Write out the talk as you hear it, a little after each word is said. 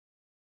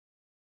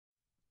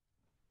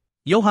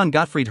Johann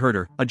Gottfried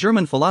Herder, a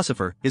German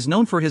philosopher, is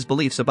known for his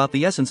beliefs about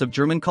the essence of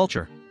German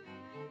culture.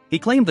 He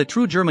claimed that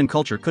true German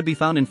culture could be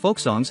found in folk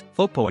songs,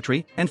 folk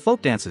poetry, and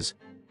folk dances.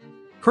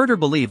 Herder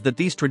believed that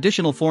these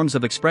traditional forms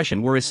of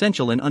expression were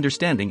essential in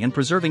understanding and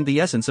preserving the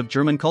essence of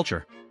German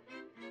culture.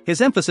 His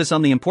emphasis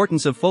on the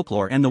importance of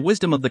folklore and the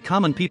wisdom of the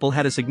common people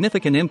had a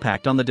significant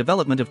impact on the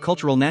development of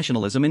cultural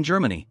nationalism in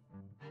Germany.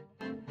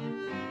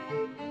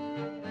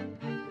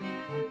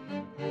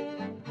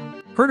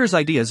 Herder's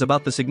ideas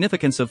about the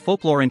significance of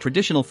folklore and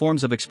traditional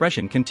forms of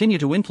expression continue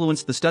to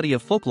influence the study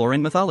of folklore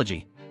and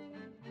mythology.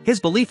 His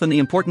belief in the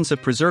importance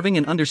of preserving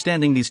and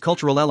understanding these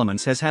cultural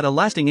elements has had a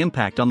lasting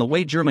impact on the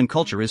way German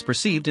culture is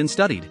perceived and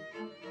studied.